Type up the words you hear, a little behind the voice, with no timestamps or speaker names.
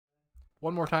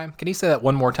One more time. Can you say that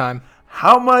one more time?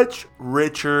 How much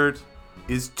Richard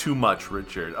is too much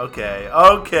Richard?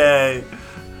 Okay.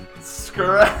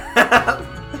 Scrap.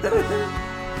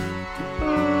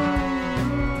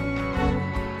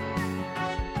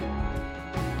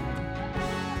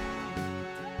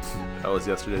 That was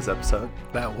yesterday's episode.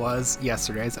 That was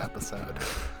yesterday's episode.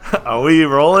 Are we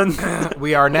rolling?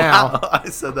 We are now. Wow, I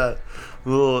said that.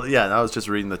 I was just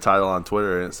reading the title on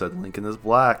Twitter and it said Lincoln is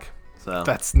black. So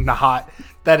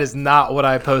That is not what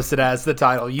I posted as the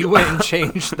title. You went and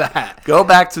changed that. go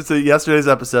back to yesterday's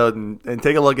episode and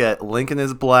take a look at Lincoln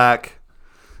is black.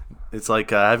 It's like,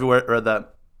 have you read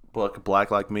that book, Black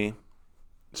Like Me?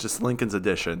 It's just Lincoln's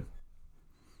edition.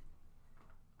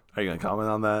 Are you going to comment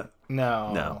on that?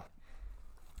 No.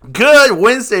 Good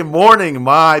Wednesday morning,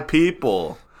 my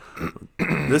people.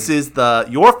 This is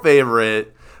your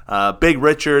favorite Big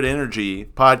Richard Energy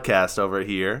podcast over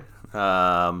here.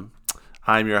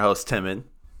 I'm your host, Timon.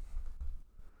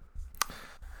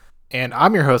 And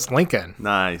I'm your host, Lincoln.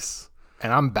 Nice.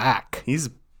 And I'm back. He's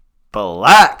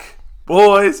black.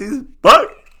 Boys, he's back.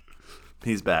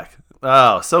 He's back.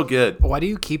 Oh, so good. Why do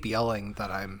you keep yelling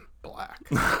that I'm black?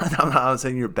 I'm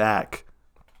saying you're back.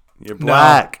 You're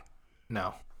black.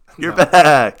 No. You're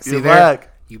back. See You're there? black.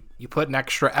 You put an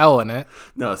extra L in it.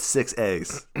 No, it's 6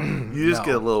 A's. You just No.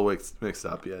 get a little mixed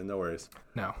up. Yeah, no worries.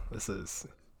 No, this is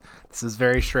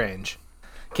very strange.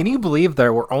 Can you believe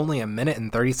there we're only a minute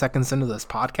and 30 seconds into this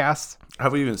podcast?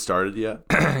 Have we even started yet?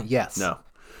 Yes. No.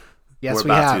 Yes, We're we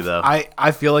about have. to, though.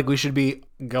 I feel like we should be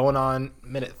going on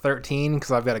minute 13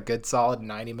 because I've got a good solid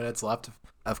 90 minutes left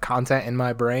of content in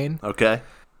my brain. Okay.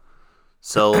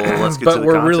 So let's get to the But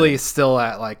we're content. really still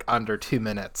at like under 2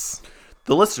 minutes.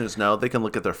 The listeners know they can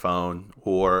look at their phone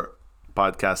or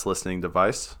podcast listening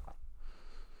device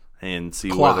and see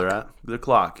Clock. where they're at. Their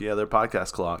clock. Yeah, their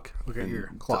podcast clock. Look at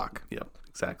your clock. Yep,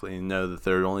 exactly. And know that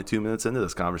they're only 2 minutes into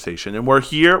this conversation. And we're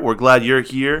here. We're glad you're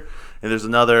here. And there's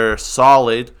another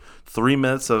solid 3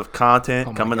 minutes of content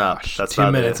Oh my coming gosh. up. That's 2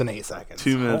 about minutes it. and 8 seconds.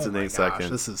 2 minutes and my 8 gosh, seconds.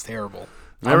 This is terrible.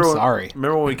 Remember I'm sorry.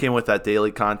 Remember when we came with that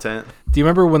daily content? Do you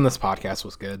remember when this podcast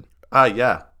was good?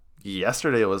 Yeah.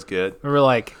 Yesterday was good. Remember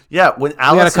like Yeah, when we had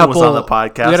a Allison couple was on the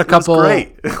podcast, we had a couple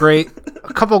it was great.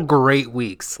 a couple great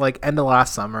weeks. Like end of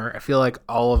last summer. I feel like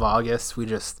all of August we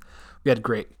had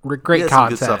great We had some good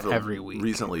content stuff every week.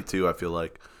 Recently too, I feel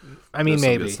like. I mean, There's some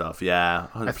maybe. good stuff. Yeah,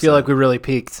 100%. I feel like we really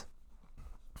peaked.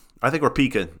 I think we're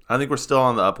peaking. I think we're still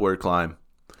on the upward climb.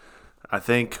 I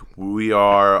think we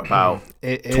are about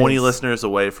It 20 is. listeners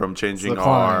away from changing the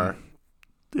our. climb.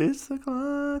 It's the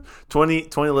climb. 20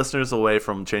 listeners away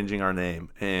from changing our name,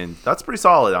 and that's pretty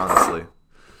solid, honestly.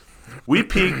 We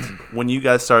peaked when you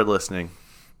guys started listening.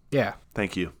 Yeah.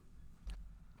 Thank you.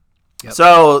 Yep.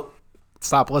 So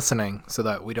Stop listening so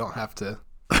that we don't have to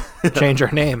change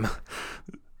our name.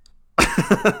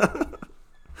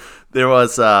 there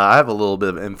was. I have a little bit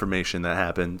of information that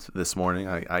happened this morning.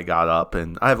 I got up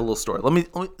and I have a little story. Let me.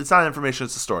 It's not information.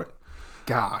 It's a story.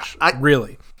 Gosh.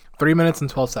 Really? 3 minutes and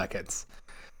 12 seconds.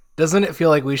 Doesn't it feel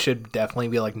like we should definitely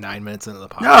be like 9 minutes into the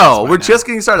podcast? No, by we're now? just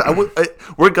getting started.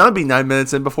 We're going to be 9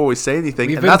 minutes in before we say anything.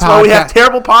 We've And been that's why we have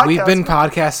terrible podcasts. We've been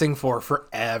podcasting for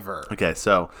forever. Okay,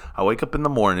 so I wake up in the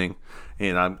morning,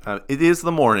 and it is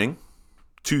the morning,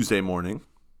 Tuesday morning,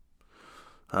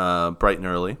 bright and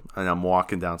early, and I'm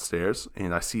walking downstairs,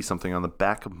 and I see something on the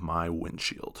back of my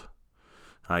windshield.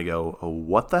 I go, oh,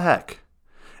 what the heck?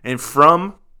 And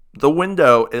from the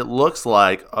window, it looks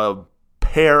like a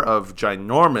pair of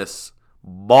ginormous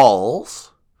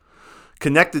balls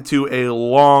connected to a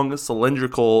long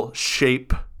cylindrical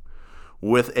shape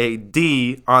with a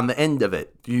D on the end of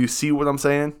it. Do you see what I'm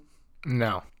saying?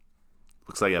 No.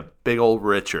 Looks like a big old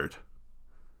Richard.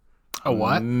 A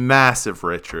what? Massive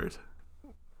Richard.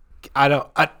 I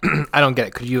don't get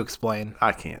it. Could you explain?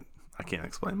 I can't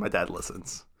explain. My dad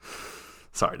listens.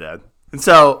 Sorry, Dad. And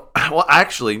so, well,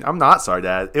 actually, I'm not sorry,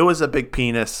 Dad. It was a big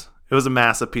penis. It was a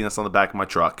massive penis on the back of my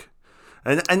truck.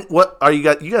 And what are you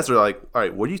guys? You guys are like, all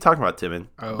right, what are you talking about, Timon?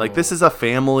 Oh. Like, this is a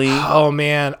family. Oh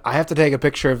man, I have to take a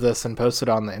picture of this and post it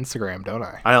on the Instagram, don't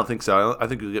I? I don't think so. I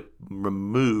think we get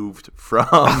removed from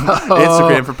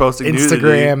Instagram for posting nudity.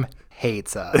 Instagram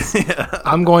hates us.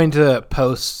 I'm going to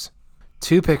post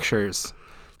 2 pictures.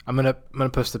 I'm gonna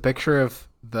post a picture of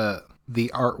the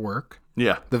artwork,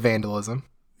 Yeah. the vandalism,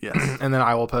 Yes. and then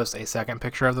I will post a second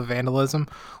picture of the vandalism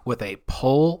with a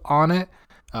poll on it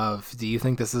of, do you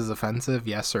think this is offensive,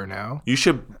 yes or no? You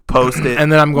should post it.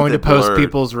 And then I'm going to with it post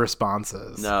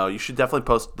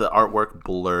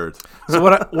blurred.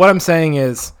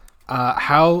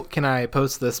 How can I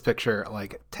post this picture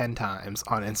like 10 times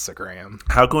on Instagram?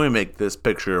 How can we make this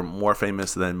picture more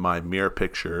famous than my mirror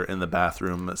picture in the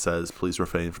bathroom that says "Please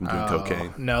refrain from doing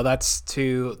cocaine"? No, that's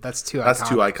too iconic. That's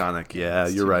too iconic. Yeah,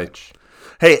 you're right. Much.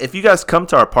 Hey, if you guys come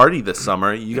to our party this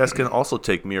summer, you guys can also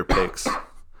take mirror pics.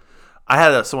 I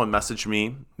had someone message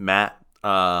me, Matt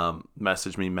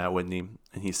Whitney,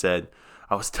 and he said,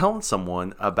 I was telling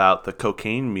someone about the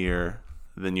cocaine mirror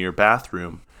in your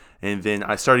bathroom, and then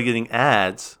I started getting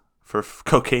ads for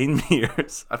cocaine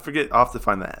mirrors. I'll have to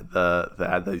find the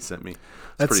ad that he sent me.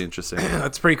 That's pretty interesting.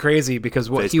 That's pretty crazy because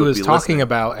what Facebook he was talking listening.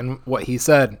 about and what he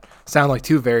said sound like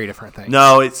two very different things.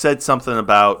 No, it said something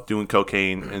about doing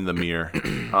cocaine in the mirror.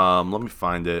 Let me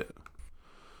find it.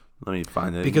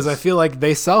 Because I feel like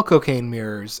they sell cocaine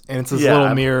mirrors, and it's this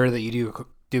little mirror that you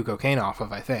do cocaine off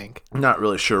of, I think. I'm not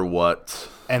really sure what.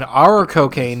 And our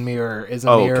cocaine mirror is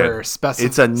a mirror it's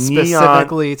a neon,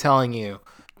 specifically telling you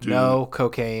no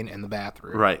cocaine in the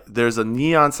bathroom. Right. There's a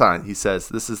neon sign. He says,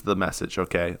 this is the message.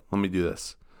 Okay, let me do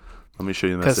this. Let me show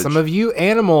you the message. Because some of you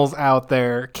animals out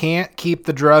there can't keep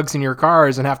the drugs in your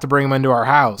cars and have to bring them into our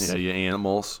house. Yeah, you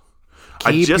animals.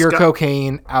 Keep your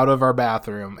cocaine out of our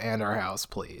bathroom and our house,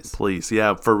 please. Please.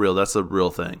 Yeah, for real. That's a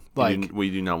real thing. Like, we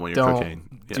do not want your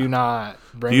cocaine. Yeah. Do not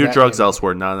bring do your drugs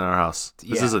elsewhere, not in our house.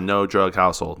 This is a no-drug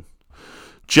household.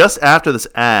 Just after this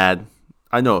ad,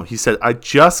 I know, he said, I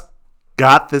just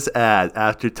got this ad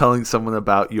after telling someone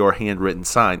about your handwritten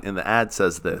sign. And the ad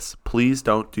says this, please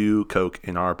don't do coke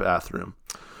in our bathroom.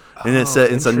 And it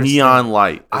said it's a neon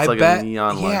light. It's a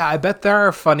neon light. Yeah, I bet there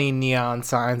are funny neon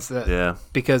signs that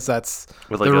because that's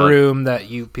the room that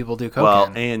people do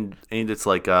coke in. And it's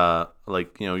like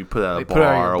you put it at a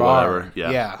bar or whatever.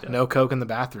 Yeah. No coke in the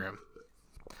bathroom.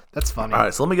 That's funny. All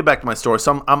right, so let me get back to my story.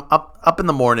 So I'm up in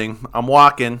the morning. I'm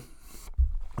walking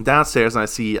downstairs and I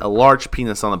see a large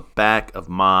penis on the back of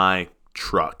my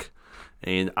truck.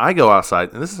 And I go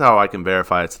outside, and this is how I can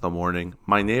verify it's the morning.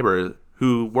 My neighbor,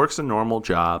 who works a normal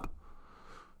job,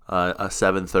 a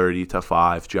 7:30 to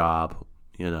 5 job,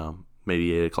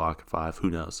 maybe 8 o'clock, 5, who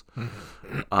knows,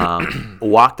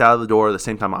 walked out of the door at the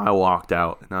same time I walked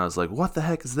out, and I was like, what the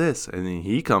heck is this? And then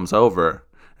he comes over,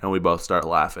 and we both start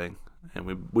laughing. And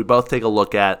we both take a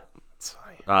look at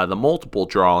the multiple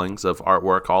drawings of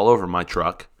artwork all over my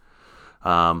truck.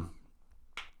 And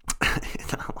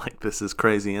I'm like, this is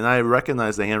crazy. And I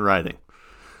recognize the handwriting.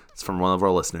 It's from one of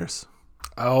our listeners.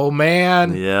 Oh,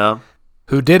 man. Yeah.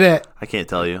 Who did it? I can't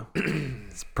tell you.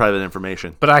 It's private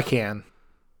information. But I can.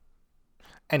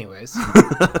 Anyways.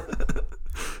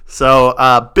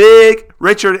 So, big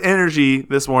Richard energy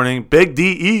this morning. Big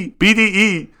DE,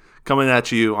 BDE, coming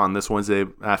at you on this Wednesday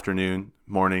afternoon,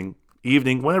 morning,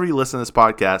 evening, whenever you listen to this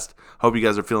podcast. Hope you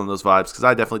guys are feeling those vibes, because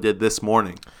I definitely did this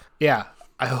morning. Yeah.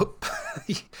 I hope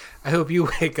you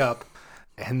wake up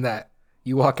and that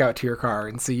you walk out to your car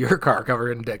and see your car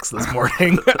covered in dicks this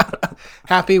morning.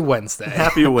 Happy Wednesday.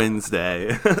 Happy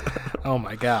Wednesday. Oh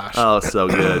my gosh. Oh, so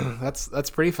good. That's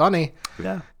pretty funny.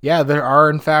 Yeah. Yeah, there are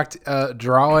in fact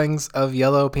drawings of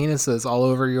yellow penises all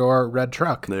over your red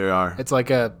truck. There are. It's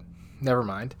like never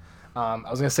mind. I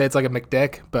was going to say it's like a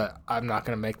McDick, but I'm not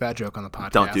going to make that joke on the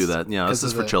podcast. Don't do that. Yeah, this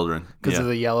is for children. Because of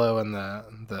the yellow and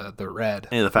the red.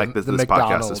 And the fact that this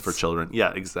podcast is for children.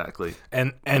 Yeah, exactly.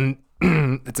 And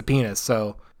it's a penis,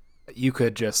 so you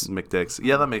could just... McDicks.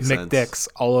 Yeah, that makes sense. McDicks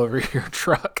all over your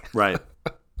truck. Right.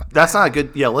 That's not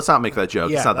good. Yeah, let's not make that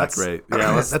joke. It's not that great.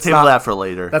 Yeah, let's table that for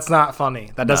later. That's not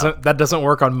funny. That doesn't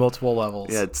work on multiple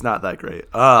levels. Yeah, it's not that great.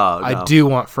 Oh, no. I do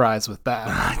want fries with that.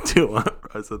 I do want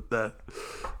fries with that.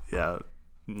 Yeah,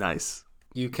 nice.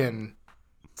 You can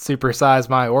supersize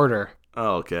my order.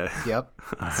 Oh, okay. Yep.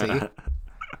 See?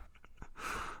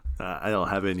 I don't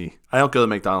have any. I don't go to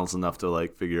McDonald's enough to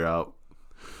figure out.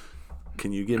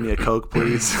 Can you give me a Coke,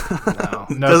 please? No,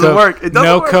 it doesn't work. It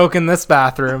doesn't work. Coke in this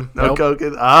bathroom. No Coke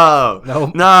in. Oh,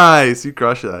 nope. Nice. You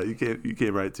crushed that. You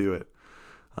came right to it.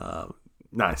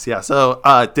 Nice. Yeah. So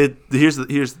here's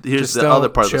the other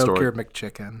part of the story. Choke your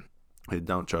McChicken. Hey,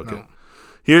 don't choke it.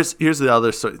 Here's the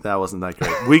other story. That wasn't that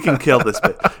great. We can kill this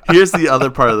bit. Here's the other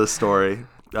part of the story.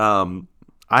 I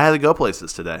had to go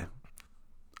places today.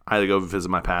 I had to go visit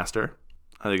my pastor.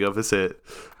 I had to go visit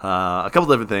a couple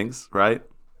different things, right?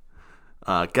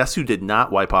 Guess who did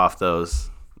not wipe off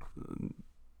those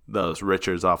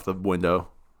Richards off the window?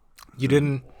 You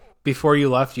didn't, before you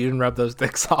left, you didn't rub those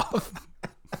dicks off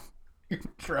your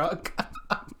truck?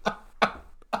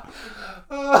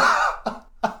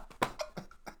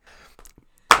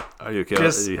 Are you okay?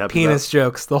 Just are you happy penis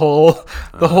jokes the whole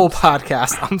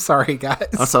podcast. I'm sorry, guys.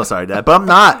 I'm so sorry, Dad. But I'm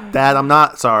not, Dad. I'm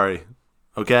not sorry.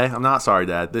 Okay? I'm not sorry,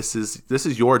 Dad. This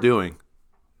is your doing.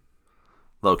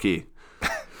 Low key.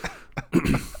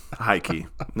 High key,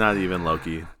 not even low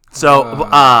key. So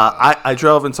I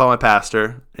drove and saw my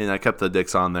pastor, and I kept the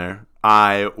dicks on there.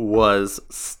 I was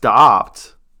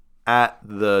stopped at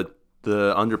the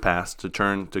underpass to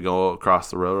turn to go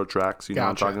across the railroad tracks. You know what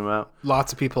I'm talking about?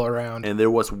 Lots of people around. And there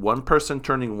was one person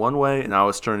turning one way, and I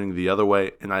was turning the other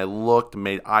way. And I looked,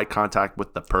 made eye contact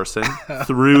with the person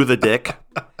through the dick,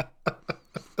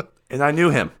 and I knew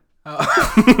him.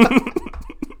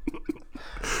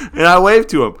 And I waved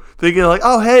to him, thinking like,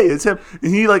 "Oh, hey, it's him."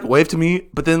 And he like waved to me,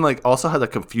 but then like also had a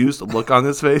confused look on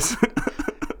his face.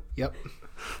 Yep.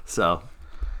 So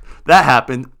that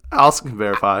happened. Alice can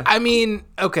verify. I mean,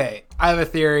 okay, I have a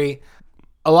theory.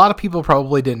 A lot of people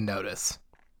probably didn't notice,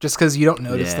 just because you don't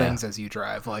notice things as you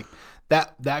drive. Like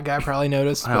that guy probably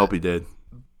noticed. I hope he did.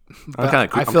 I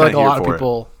feel like a lot of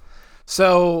people.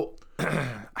 So,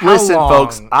 listen,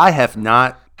 folks, I have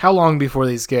not. How long before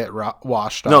these get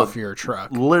washed off your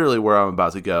truck? Literally where I'm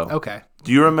about to go. Okay.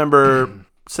 Do you remember,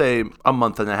 say, a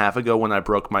month and a half ago when I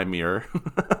broke my mirror?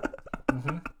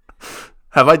 Mm-hmm.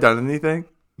 Have I done anything?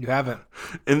 You haven't.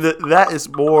 And that is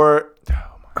more.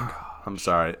 Oh my God. I'm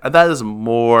sorry. That is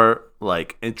more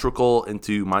like integral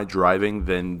into my driving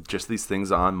than just these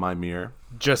things on my mirror.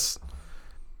 Just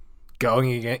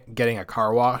going and getting a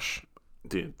car wash?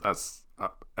 Dude, that's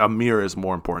a mirror is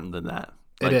more important than that.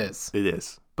 Like, it is. It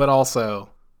is. But also,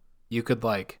 you could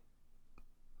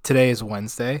today is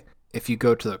Wednesday. If you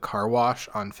go to the car wash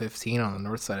on 15 on the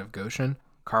north side of Goshen,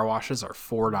 car washes are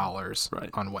 $4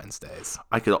 on Wednesdays.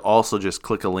 I could also just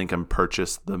click a link and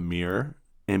purchase the mirror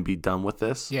and be done with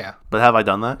this. Yeah. But have I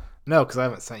done that? No, because I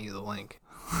haven't sent you the link.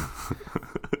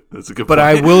 That's a good but point.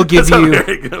 I will give That's you. A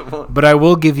very good point. But I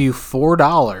will give you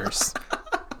 $4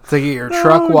 to get your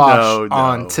truck washed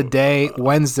on today,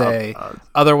 Wednesday,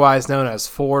 otherwise known as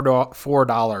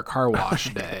 $4 car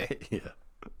wash day.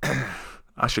 Yeah.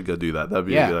 I should go do that. That'd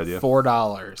be a good idea.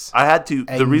 $4. I had to.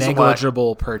 The reason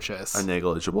negligible purchase. A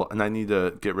negligible, and I need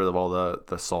to get rid of all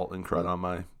the salt and crud on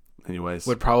my. Anyways,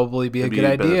 would probably be a good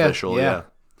idea. Beneficial, yeah.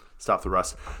 Stop the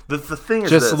rust. The thing is,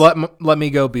 just let me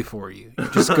go before you.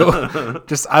 Just go.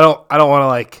 I don't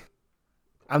want to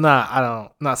I'm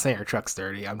not saying your truck's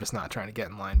dirty. I'm just not trying to get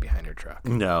in line behind your truck.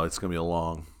 No, it's gonna be a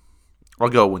long. I'll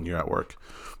go when you're at work.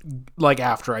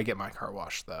 After I get my car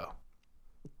washed, though.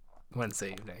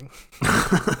 Wednesday evening.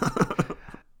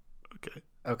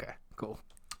 Okay. Cool.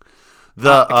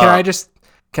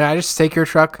 Can I just take your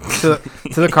truck to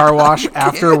the car wash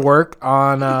after work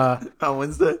on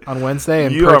Wednesday? On Wednesday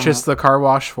and purchase the car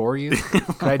wash for you?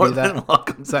 Can I do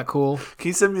that? Is that cool? Can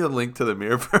you send me the link to the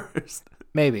mirror first?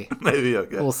 Maybe.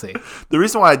 Okay. We'll see. The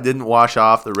reason why I didn't wash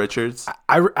off the Richards,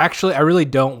 I really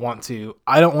don't want to.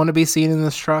 I don't want to be seen in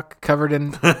this truck covered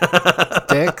in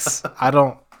dicks.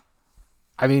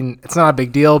 I mean, it's not a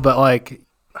big deal, but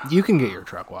you can get your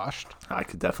truck washed. I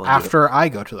could definitely after I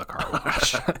go to the car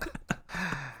wash.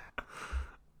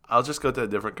 I'll just go to a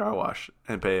different car wash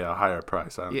and pay a higher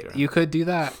price. I don't care. You could do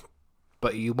that,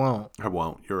 but you won't. I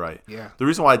won't. You're right. Yeah. The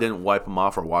reason why I didn't wipe them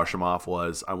off or wash them off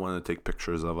was I wanted to take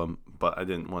pictures of them, but I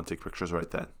didn't want to take pictures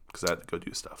right then because I had to go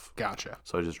do stuff. Gotcha.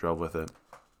 So I just drove with it.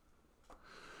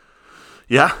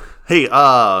 Yeah. Hey,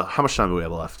 how much time do we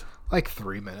have left?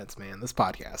 3 minutes, man. This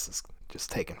podcast is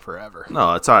just taking forever.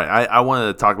 No, it's all right. I wanted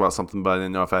to talk about something, but I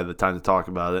didn't know if I had the time to talk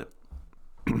about it.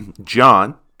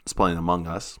 John is playing Among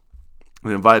Us.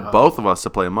 We invited both of us to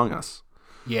play Among Us.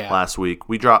 Yeah. Last week.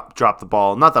 We dropped the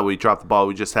ball. Not that we dropped the ball.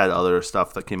 We just had other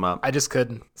stuff that came up. I just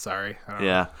couldn't. Sorry.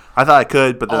 Yeah. I thought I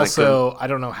could, but then also, I couldn't. I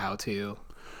don't know how to.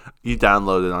 You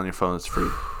download it on your phone. It's free.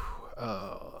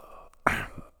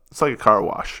 It's like a car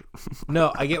wash.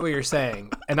 No, I get what you're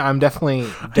saying. And I'm definitely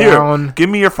down. Here, give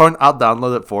me your phone. I'll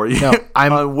download it for you. No,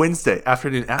 I'm on Wednesday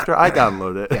afternoon after I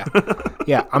download it.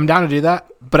 Yeah, I'm down to do that.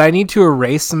 But I need to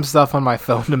erase some stuff on my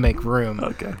phone to make room.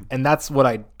 Okay. And that's what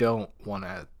I don't want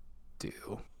to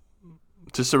do.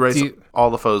 Just erase all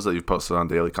the photos that you've posted on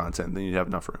daily content. Then you'd have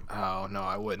enough room. Oh, no,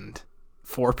 I wouldn't.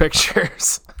 4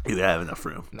 pictures. You'd have enough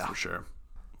room. No. For sure.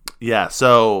 Yeah,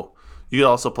 so you could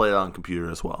also play it on computer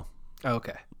as well.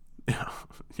 Okay. Yeah,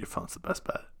 your phone's the best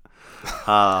bet.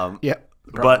 Yeah,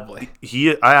 probably.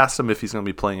 But I asked him if he's going to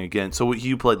be playing again. So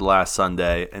he played last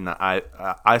Sunday, and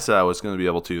I said I was going to be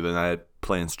able to. Then I had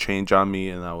plans change on me,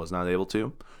 and I was not able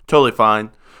to. Totally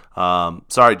fine.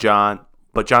 Sorry, John.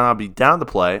 But John, I'll be down to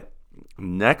play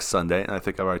next Sunday, and I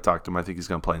think I've already talked to him. I think he's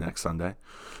going to play next Sunday.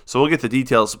 So we'll get the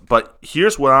details. But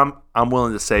here's what I'm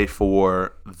willing to say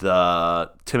for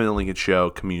the Tim and Lincoln Show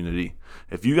community.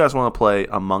 If you guys want to play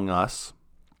Among Us,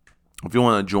 if you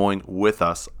want to join with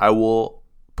us, I will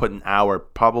put an hour,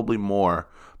 probably more,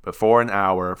 but for an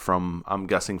hour from, I'm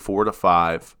guessing, 4 to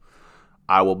 5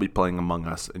 I will be playing Among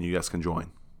Us, and you guys can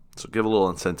join. So give a little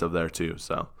incentive there too.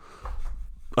 So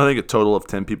I think a total of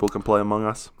 10 people can play Among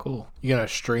Us. Cool. You gonna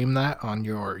stream that on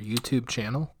your YouTube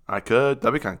channel? I could.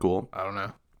 That'd be kind of cool. I don't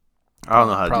know. I don't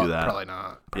know how to do that. Probably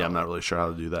not. Yeah, I'm not really sure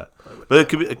how to do that.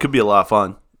 But it could be a lot of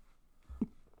fun.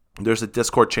 There's a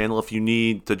Discord channel. If you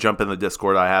need to jump in the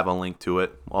Discord, I have a link to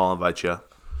it. I'll invite you.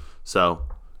 So,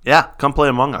 yeah, come play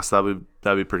Among Us. That'd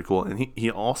be pretty cool. And he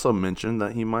also mentioned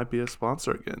that he might be a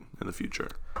sponsor again in the future.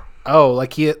 Oh,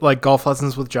 like Golf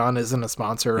Lessons with John isn't a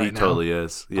sponsor right now? He totally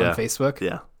is. Yeah. On Facebook?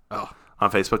 Yeah. Oh.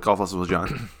 On Facebook, Golf Lessons with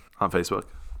John. On Facebook.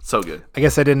 So good. I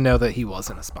guess I didn't know that he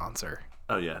wasn't a sponsor.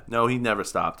 Oh, yeah. No, he never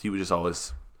stopped. He was just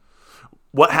always...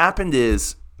 What happened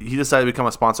is he decided to become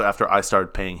a sponsor after I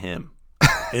started paying him.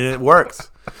 And it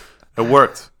worked. It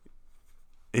worked.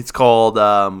 It's called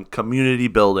community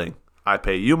building. I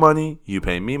pay you money. You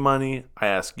pay me money. I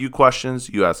ask you questions.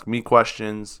 You ask me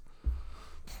questions.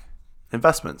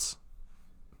 Investments.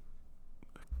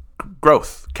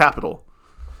 Growth. Capital.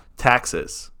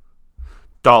 Taxes.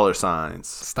 Dollar signs.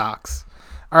 Stocks.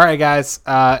 All right, guys.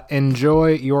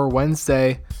 Enjoy your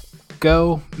Wednesday.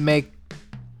 Go make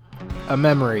a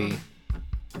memory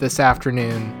this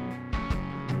afternoon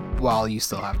while you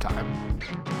still have time.